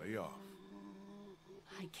 lay off.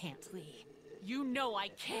 I can't, Lee. You know I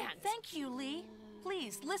can't. Thank you, Lee.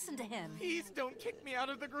 Please, listen to him. Please don't kick me out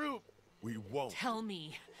of the group. We won't. Tell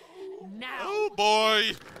me. Now. Oh,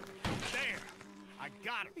 boy. There. I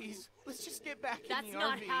got it. Please, let's just get back That's in the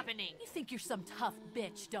not RV. happening. You think you're some tough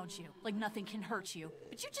bitch, don't you? Like nothing can hurt you.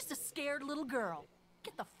 But you're just a scared little girl.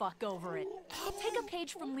 Get the fuck over it. Take a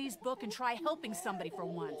page from Lee's book and try helping somebody for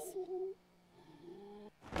once.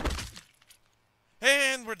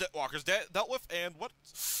 And we're Walker's dealt with, and what?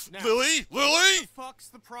 Now, Lily? What Lily? the fuck's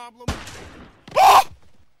the problem? Ah!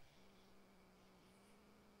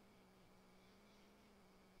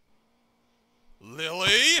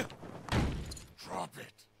 Lily? Drop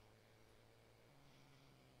it.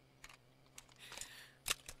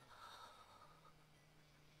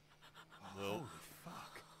 Lil.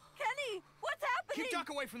 Kenny, what's happening? Keep duck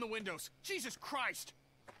away from the windows. Jesus Christ.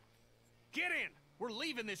 Get in. We're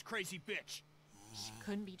leaving this crazy bitch. She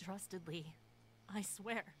couldn't be trusted, Lee. I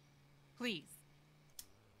swear. Please.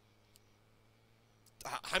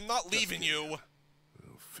 I'm not leaving you.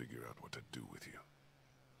 We'll figure out what to do with you.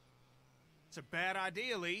 It's a bad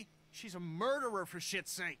idea, Lee. She's a murderer, for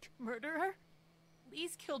shit's sake. Murderer?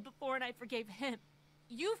 Lee's killed before and I forgave him.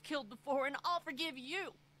 You've killed before and I'll forgive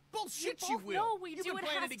you. Bullshit, you you both will. know we You've do been it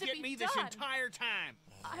planning has to to get be me this done. entire time.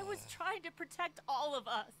 I was trying to protect all of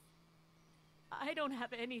us. I don't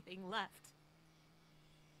have anything left.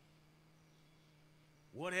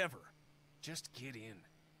 Whatever. Just get in.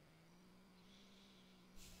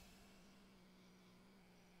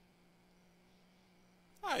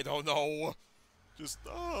 I don't know. Just,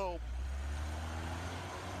 oh.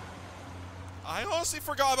 I honestly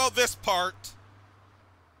forgot about this part.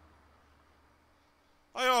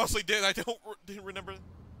 I honestly did. I didn't remember.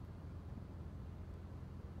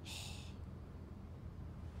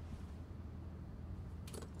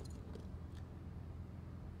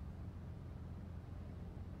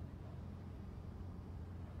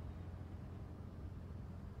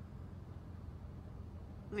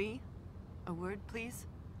 Lee, a word, please?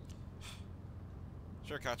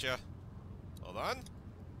 Sure, Katya. Hold on.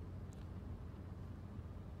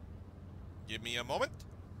 Give me a moment.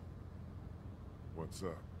 What's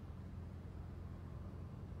up?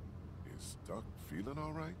 Is Duck feeling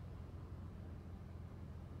all right?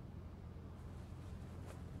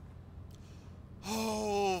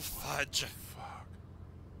 Oh, fudge. Fuck.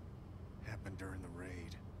 Happened during the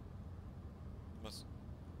raid. What's the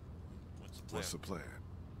plan? What's the plan?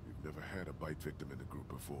 You've never had a bite victim in the group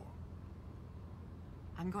before.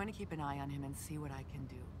 I'm going to keep an eye on him and see what I can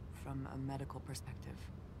do from a medical perspective.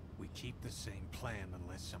 We keep the same plan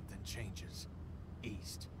unless something changes.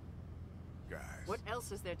 East. Guys. What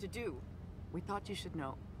else is there to do? We thought you should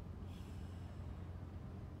know.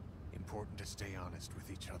 Important to stay honest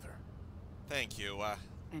with each other. Thank you.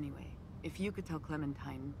 Anyway, if you could tell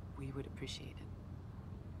Clementine, we would appreciate it.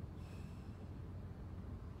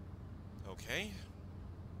 Okay.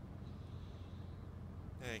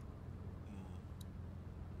 Hey.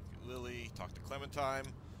 Lily, talk to Clementine.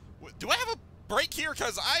 Do I have a break here?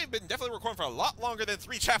 Because I've been definitely recording for a lot longer than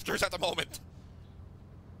 3 chapters at the moment.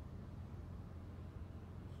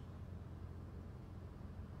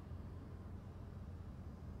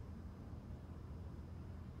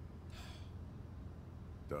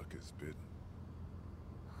 Duck is bitten.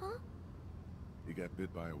 Huh? He got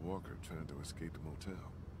bit by a walker trying to escape the motel.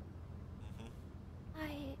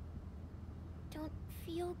 I don't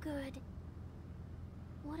feel good.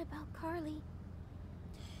 What about Carly?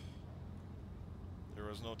 There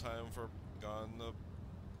was no time for gone.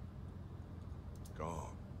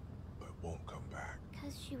 Gone, but won't come back.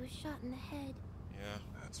 'Cause she was shot in the head. Yeah.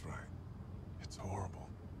 That's right. It's horrible.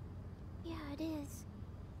 Yeah, it is.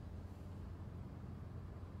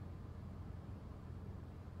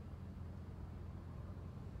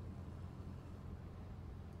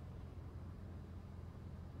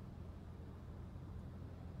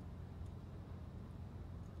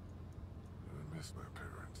 I miss my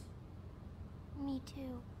parents. Me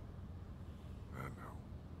too. I know.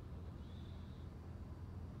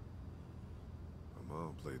 My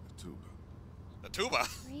mom played the tuba. The tuba?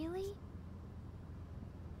 Really?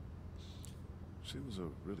 She was a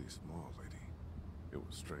really small lady. It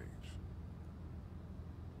was strange.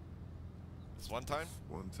 This one time?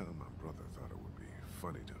 One time my brother thought it would be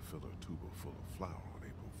funny to fill a tuba full of flour on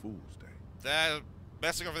April Fool's Day.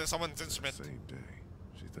 Messing over someone's instrument. The same day,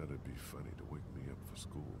 she thought it'd be funny to wake me up for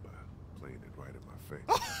school by playing it right in my face.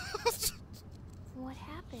 What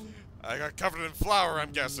happened? I got covered in flour,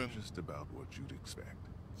 I'm guessing. Just about what you'd expect.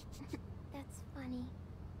 That's funny.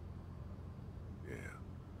 Yeah.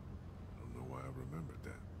 I don't know why I remembered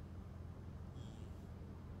that.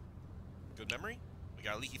 Good memory. We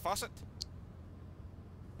got a leaky faucet.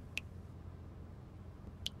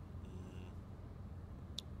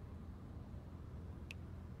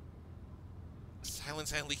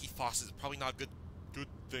 Silence and leaky faucet is probably not a good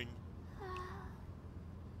thing.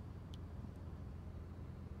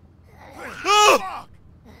 Fuck!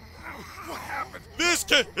 What happened? This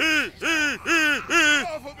kid!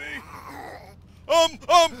 Off of me!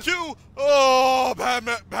 Q! Oh,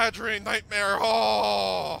 bad dream, nightmare,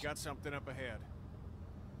 oh! Got something up ahead.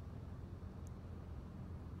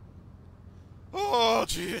 Oh,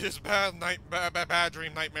 jeez, bad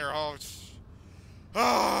dream, nightmare, oh.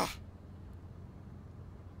 Ah!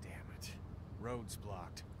 Damn it. Road's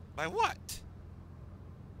blocked. By what?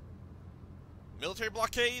 Military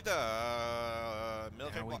blockade,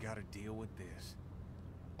 military now we gotta deal with this.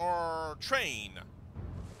 Or train.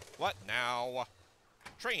 What now?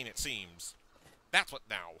 Train, it seems. That's what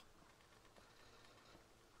now.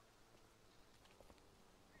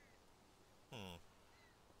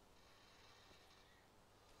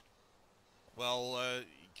 Well,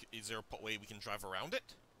 is there a way we can drive around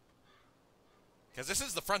it? Because this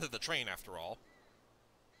is the front of the train, after all.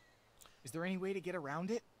 Is there any way to get around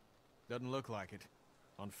it? Doesn't look like it.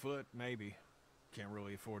 On foot, maybe. Can't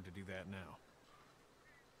really afford to do that now.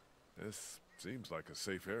 This seems like a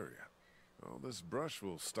safe area. All this brush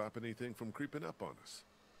will stop anything from creeping up on us.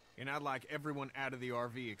 And I'd like everyone out of the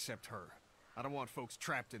RV except her. I don't want folks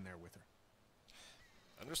trapped in there with her.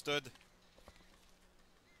 Understood.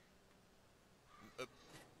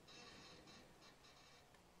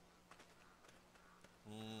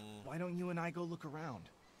 Why don't you and I go look around?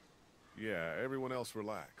 Yeah, everyone else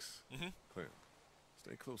relax. Mm-hmm. Clint,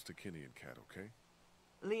 stay close to Kenny and Kat, okay?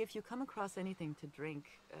 Lee, if you come across anything to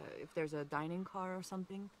drink, if there's a dining car or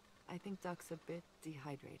something, I think Duck's a bit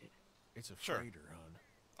dehydrated. It's a Sure. freighter, hon.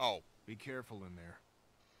 Oh. Be careful in there.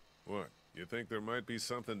 What? You think there might be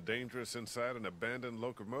something dangerous inside an abandoned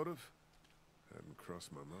locomotive? Hadn't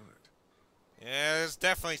crossed my mind. Yeah, there's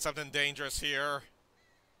definitely something dangerous here.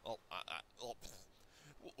 Well,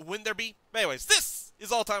 wouldn't there be? But anyways, this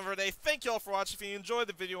is all time for today. Thank you all for watching. If you enjoyed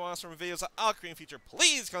the video on some videos I'll create in the future,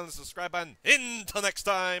 please click on the subscribe button. Until next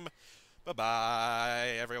time,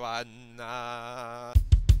 bye-bye, everyone.